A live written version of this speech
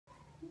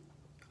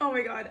Oh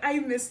my god, I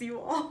miss you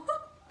all.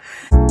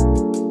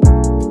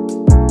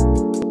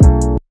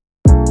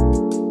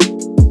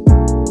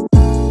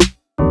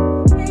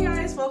 Hey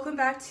guys, welcome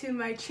back to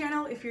my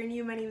channel. If you're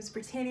new, my name is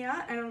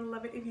Britannia and I would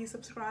love it if you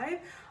subscribe.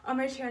 On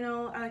my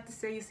channel, I like to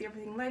say you see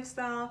everything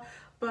lifestyle,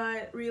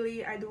 but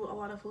really I do a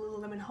lot of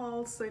Lululemon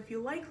hauls. So if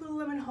you like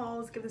Lululemon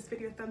hauls, give this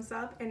video a thumbs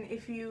up, and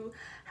if you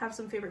have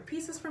some favorite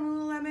pieces from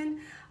Lululemon,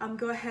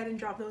 go ahead and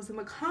drop those in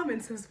the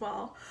comments as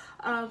well.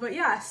 But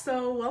yeah,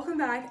 so welcome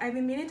back. I've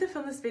been meaning to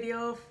film this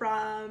video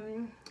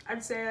from,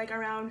 I'd say, like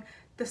around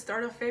the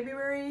start of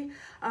February,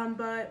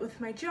 but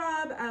with my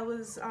job I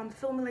was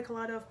filming like a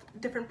lot of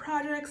different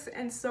projects,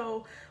 and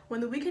so when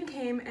the weekend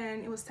came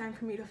and it was time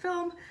for me to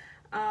film,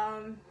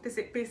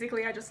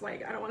 basically I just I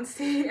don't want to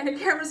see any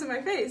cameras in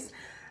my face,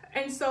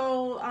 and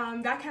so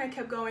that kind of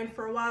kept going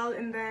for a while,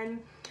 and then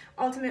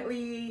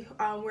ultimately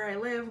where I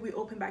live, we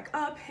opened back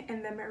up,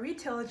 and then my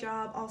retail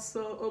job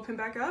also opened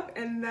back up,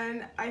 and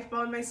then I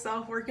found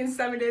myself working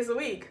 7 days a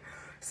week.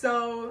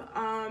 So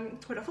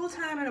with a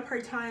full-time and a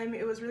part-time,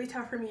 it was really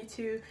tough for me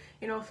to,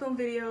 film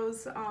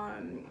videos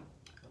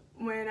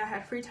when I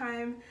had free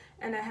time,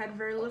 and I had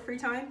very little free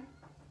time.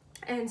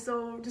 And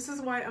so this is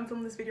why I'm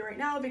filming this video right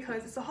now,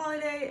 because it's a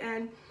holiday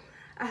and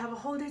I have a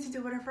whole day to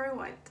do whatever I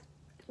want.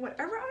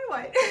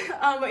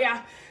 But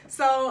yeah,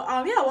 so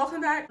yeah,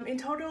 welcome back. In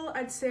total,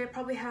 I'd say I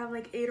probably have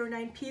like 8 or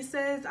 9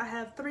 pieces. I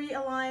have 3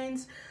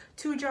 aligns,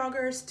 2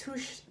 joggers,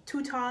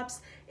 2 tops,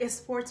 a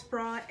sports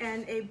bra,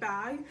 and a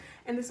bag.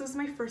 And this was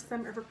my first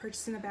time ever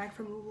purchasing a bag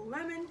from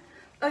Lululemon.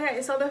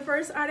 Okay, so the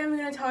first item I'm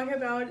going to talk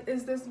about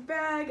is this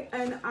bag,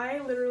 and I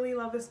literally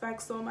love this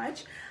bag so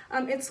much.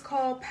 It's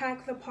called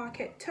Pack the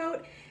Pocket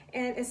Tote,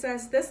 and it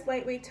says, "This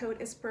lightweight tote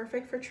is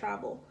perfect for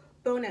travel.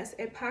 Bonus,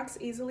 it packs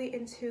easily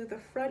into the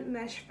front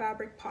mesh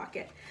fabric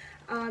pocket."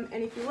 And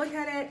if you look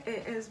at it,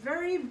 it is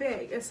very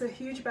big. It's a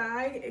huge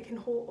bag. It can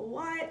hold a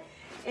lot,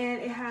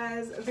 and it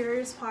has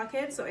various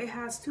pockets. So it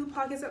has 2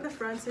 pockets at the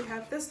front. So you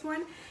have this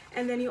one,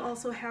 and then you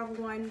also have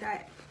one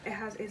that it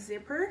has a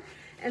zipper.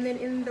 And then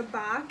in the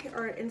back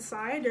or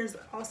inside, there's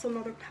also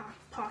another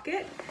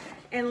pocket.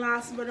 And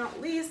last but not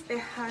least, it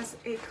has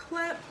a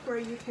clip where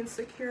you can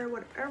secure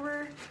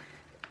whatever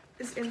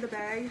is in the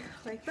bag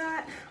like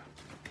that.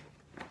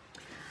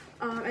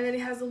 And then it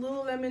has a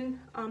Lululemon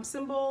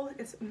symbol.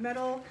 It's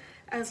metal,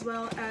 as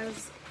well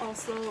as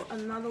also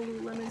another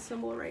Lululemon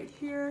symbol right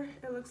here.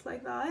 It looks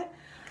like that.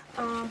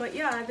 But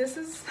yeah, this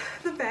is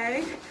the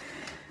bag.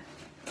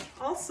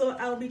 Also,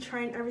 I'll be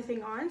trying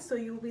everything on, so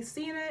you'll be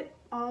seeing it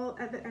all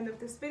at the end of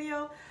this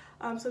video.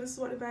 So this is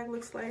what the bag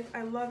looks like.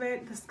 I love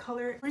it, this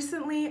color.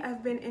 Recently,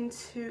 I've been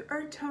into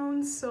earth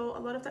tones, so a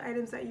lot of the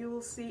items that you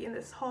will see in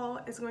this haul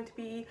is going to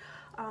be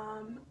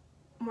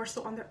more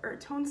so on the earth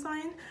tone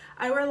side.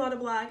 I wear a lot of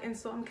black, and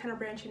so I'm kind of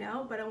branching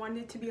out, but I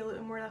wanted it to be a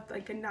little more of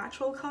like a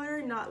natural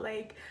color, not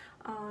like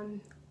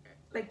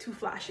too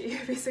flashy,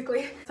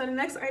 basically. So the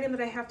next item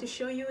that I have to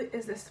show you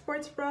is the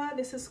sports bra.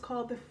 This is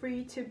called the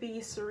Free to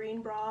Be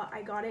Serene bra.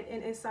 I got it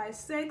in a size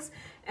 6,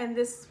 and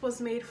this was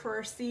made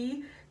for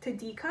C to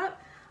D cup.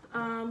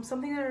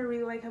 Something that I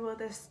really like about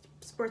this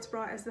sports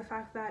bra is the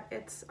fact that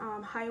it's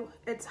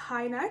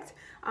high necked,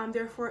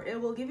 therefore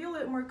it will give you a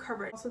little more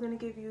coverage. Also going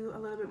to give you a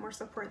little bit more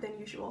support than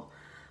usual.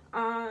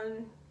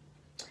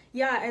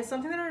 Yeah, and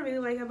something that I really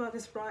like about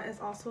this bra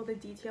is also the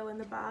detail in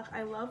the back.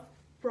 I love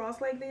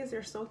bras like these.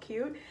 They're so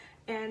cute,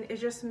 and it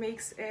just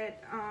makes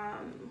it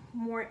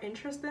more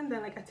interesting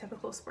than like a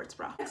typical sports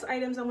bra. Next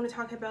items I'm going to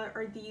talk about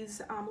are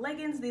these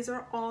leggings. These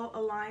are all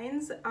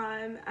Aligns,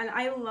 and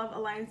I love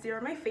Aligns. They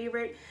are my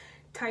favorite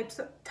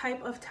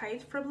type of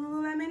tights from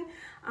Lululemon,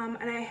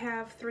 and I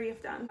have 3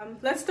 of them.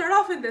 Let's start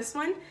off with this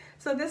one.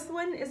 So this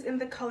one is in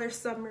the color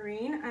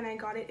Submarine, and I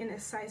got it in a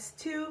size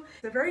 2.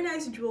 It's a very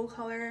nice jewel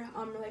color,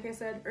 like I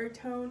said, earth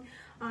tone.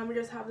 We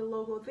just have the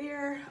logo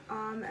there,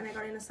 and I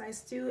got it in a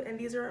size 2, and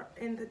these are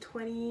in the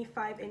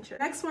 25 inches.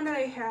 Next one that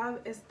I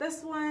have is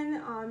this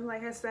one.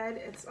 Like I said,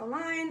 it's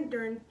Align.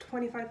 They're in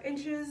 25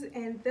 inches,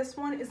 and this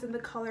one is in the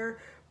color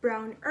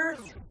Brown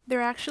Earth.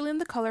 They're actually in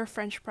the color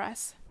French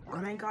Press,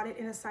 and I got it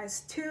in a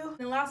size 2.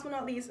 And last but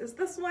not least is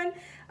this one.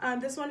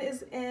 This one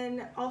is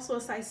in also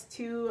a size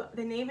 2.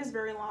 The name is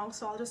very long,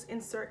 so I'll just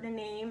insert the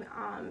name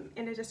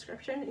in the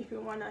description if you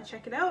want to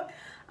check it out.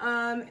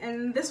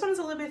 And this one is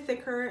a little bit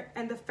thicker,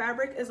 and the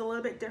fabric is a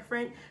little bit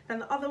different than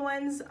the other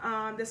ones.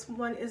 This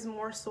one is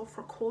more so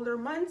for colder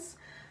months.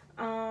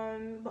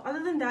 But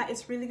other than that,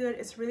 it's really good.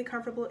 It's really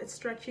comfortable. It's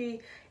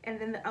stretchy,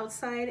 and then the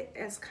outside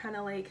is kind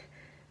of like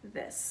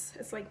this.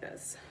 It's like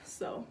this.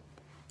 So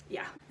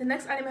yeah. The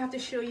next item I have to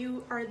show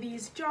you are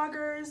these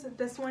joggers.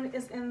 This one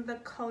is in the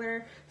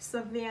color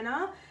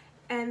Savannah,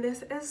 and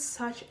this is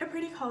such a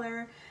pretty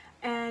color.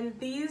 And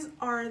these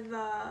are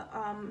the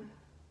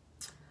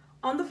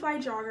on the Fly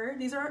Jogger.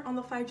 These are on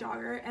the Fly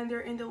Jogger, and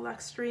they're in the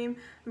Luxtreme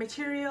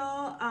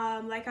material.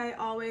 Like I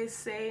always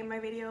say in my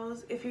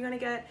videos, if you're gonna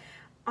get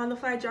on the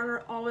Fly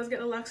Jogger, always get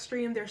the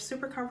Luxtreme. They're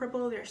super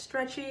comfortable, they're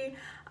stretchy,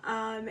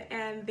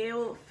 and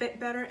they'll fit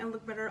better and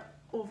look better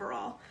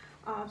overall.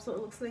 So it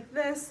looks like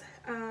this,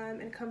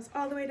 and it comes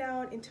all the way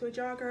down into a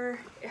jogger.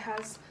 It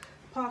has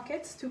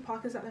pockets, 2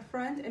 pockets at the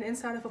front, and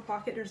inside of a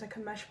pocket there's like a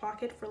mesh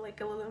pocket for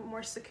like a little bit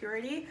more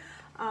security.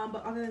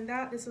 But other than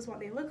that, this is what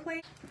they look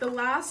like. The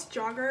last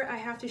jogger I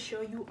have to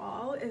show you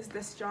all is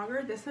this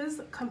jogger. This is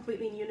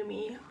completely new to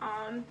me.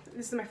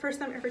 This is my first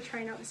time ever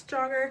trying out this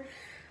jogger.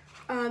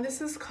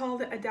 This is called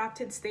the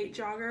Adapted State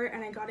Jogger,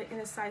 and I got it in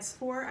a size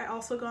 4. I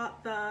also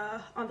got the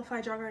On the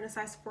Fly Jogger in a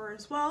size 4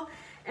 as well,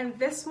 and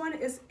this one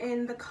is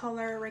in the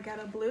color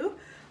Regatta Blue.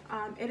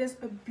 It is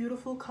a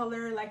beautiful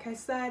color. Like I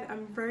said,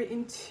 I'm very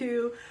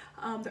into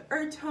the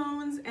earth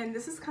tones, and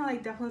this is kind of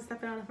like definitely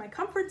stepping out of my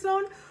comfort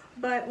zone,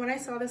 but when I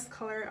saw this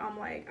color, I'm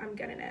like, I'm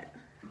getting it.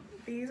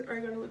 These are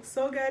gonna look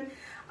so good.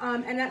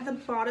 And at the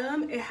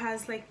bottom it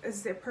has like a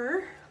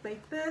zipper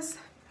like this,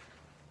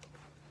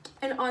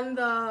 and on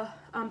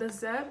the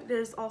zip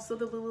there's also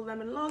the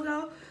Lululemon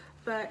logo,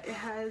 but it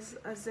has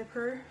a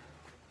zipper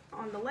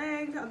on the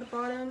leg at the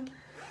bottom.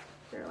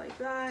 They're like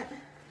that.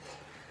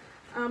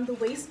 The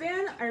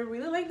waistband, I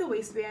really like the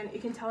waistband. You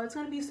can tell it's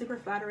going to be super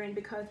flattering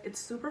because it's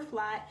super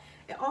flat.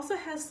 It also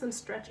has some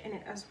stretch in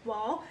it as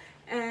well,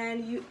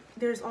 and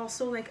there's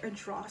also like a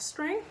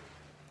drawstring.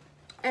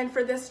 And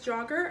for this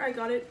jogger, I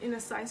got it in a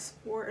size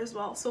 4 as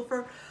well. So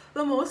for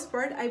the most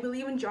part, I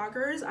believe in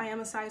joggers, I am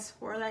a size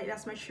 4, like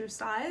that's my true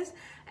size.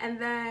 And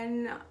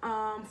then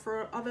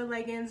for other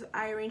leggings,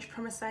 I range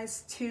from a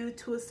size 2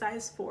 to a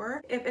size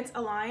 4. If it's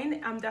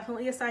aligned, I'm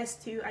definitely a size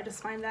 2. I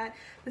just find that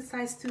the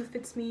size 2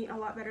 fits me a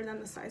lot better than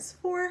the size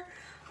 4.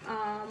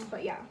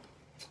 But yeah,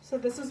 so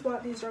this is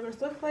what these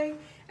joggers look like.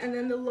 And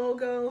then the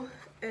logo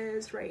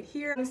is right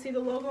here. You can see the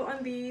logo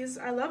on these.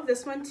 I love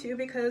this one too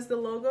because the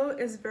logo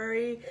is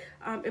very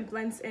it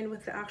blends in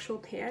with the actual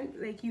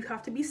pant. Like, you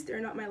have to be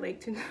staring at my leg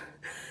to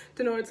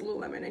know it's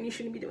Lululemon, and you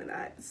shouldn't be doing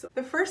that. So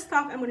the first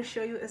top I'm going to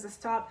show you is this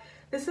top.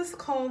 This is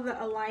called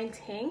the Align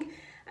Tank,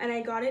 and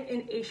I got it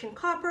in Asian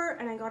Copper,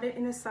 and I got it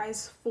in a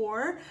size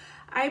 4.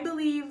 I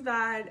believe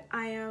that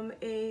I am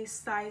a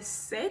size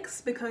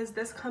 6 because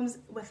this comes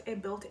with a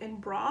built-in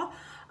bra.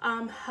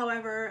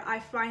 However, I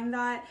find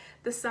that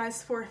the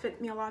size 4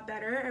 fit me a lot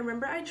better. I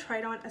remember I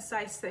tried on a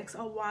size 6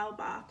 a while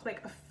back,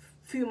 like a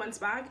few months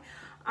back,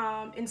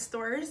 in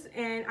stores,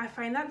 and I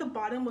find that the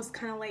bottom was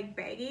kind of like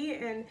baggy,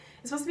 and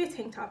it's supposed to be a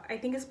tank top. I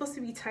think it's supposed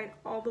to be tight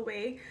all the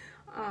way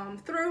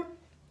through.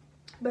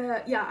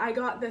 But yeah, I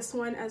got this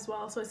one as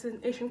well. So it's an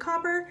Asian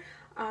Copper.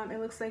 It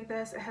looks like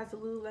this. It has the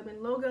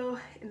Lululemon logo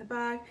in the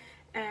back,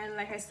 and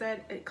like I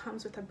said, it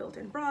comes with a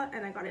built-in bra,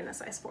 and I got it in a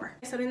size 4.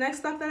 So the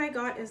next top that I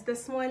got is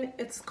this one.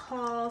 It's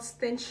called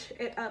Cinch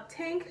It Up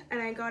Tank,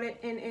 and I got it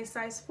in a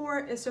size 4.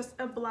 It's just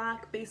a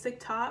black basic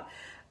top,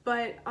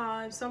 but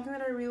something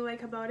that I really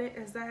like about it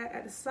is that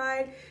at the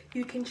side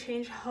you can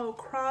change how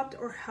cropped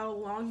or how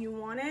long you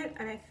want it,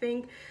 and I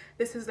think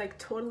this is like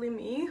totally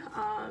me.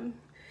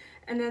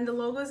 And then the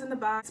logo is in the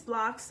back. It's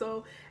black,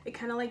 so it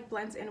kind of like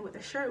blends in with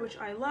the shirt, which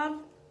I love.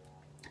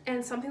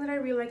 And something that I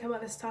really like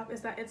about this top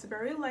is that it's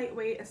very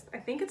lightweight. I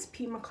think it's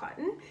Pima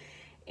cotton,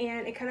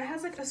 and it kind of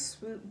has like a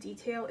swoop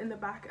detail in the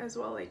back as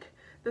well, like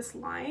this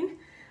line.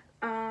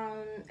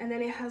 And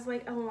then it has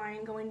like a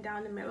line going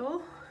down the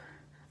middle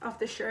of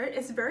the shirt.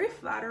 It's very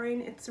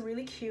flattering. It's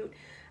really cute.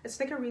 It's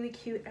like a really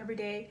cute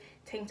everyday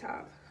tank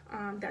top.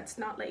 That's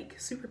not like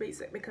super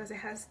basic because it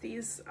has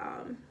these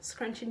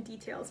scrunching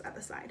details at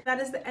the side.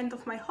 That is the end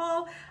of my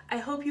haul. I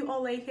hope you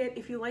all like it.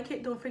 If you like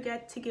it, don't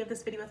forget to give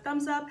this video a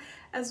thumbs up,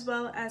 as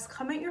well as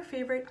comment your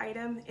favorite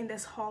item in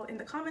this haul in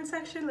the comment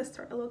section. Let's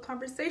start a little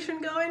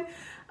conversation going.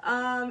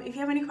 If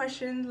you have any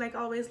questions, like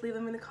always, leave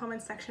them in the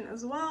comment section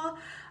as well.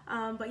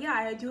 But yeah,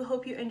 I do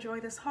hope you enjoy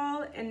this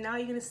haul, and now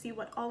you're gonna see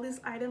what all these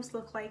items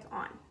look like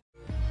on.